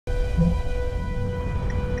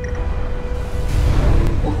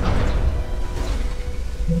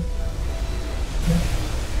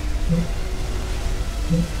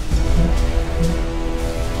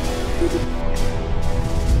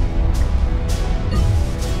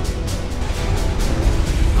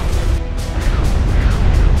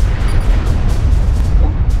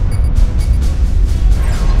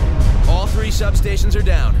Substations are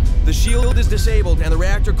down. The shield is disabled and the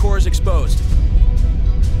reactor core is exposed.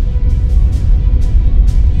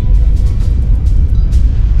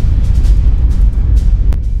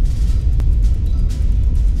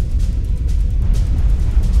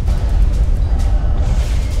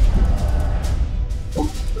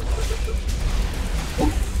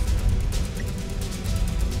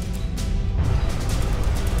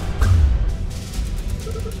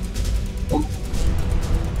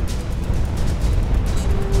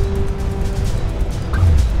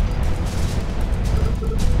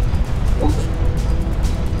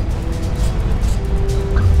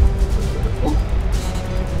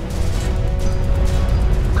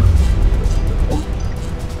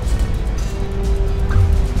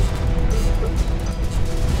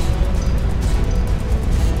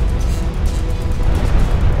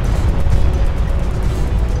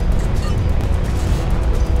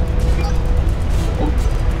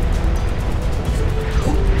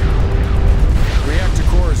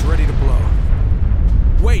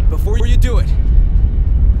 Before you do it,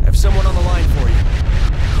 I have someone on the line for you.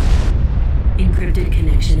 Encrypted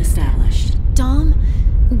connection established. Dom,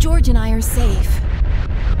 George and I are safe.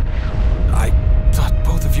 I thought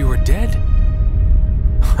both of you were dead?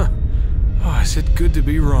 Oh, is it good to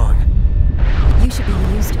be wrong? You should be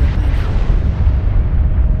used to it by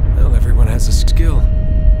now. Well, everyone has a skill.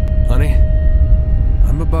 Honey,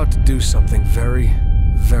 I'm about to do something very,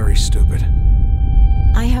 very stupid.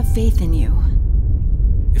 I have faith in you.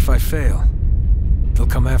 If I fail, they'll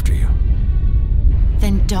come after you.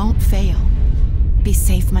 Then don't fail. Be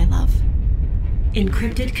safe, my love.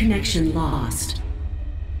 Encrypted connection lost.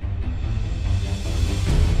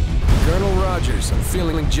 Colonel Rogers, I'm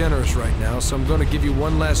feeling generous right now, so I'm going to give you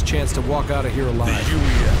one last chance to walk out of here alive. The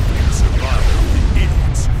UEF can survive with the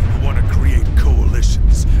idiots who want to create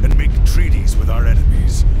coalitions and make treaties with our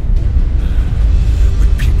enemies. But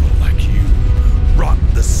people like you rot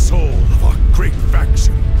the soul of our great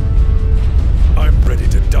faction. I'm ready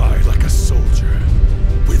to die like a soldier,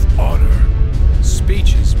 with honor.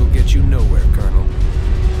 Speeches will get you nowhere, Colonel.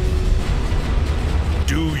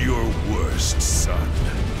 Do your worst, son.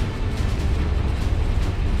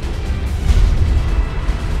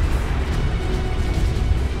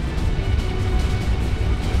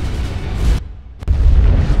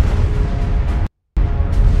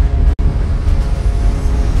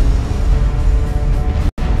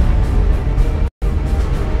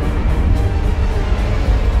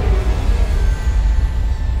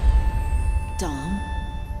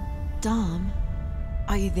 Dom,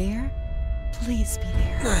 are you there? Please be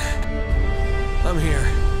there. I'm here.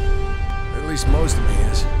 Or at least most of me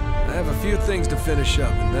is. I have a few things to finish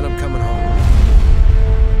up, and then I'm coming home.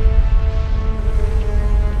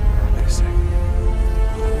 Wait a second.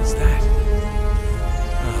 What's that?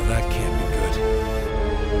 Oh, that can't be good.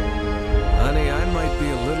 Honey, I might be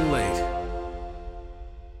a little late.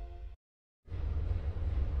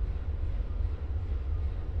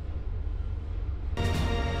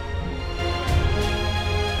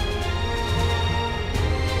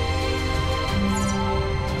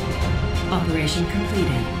 Operation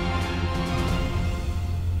completed.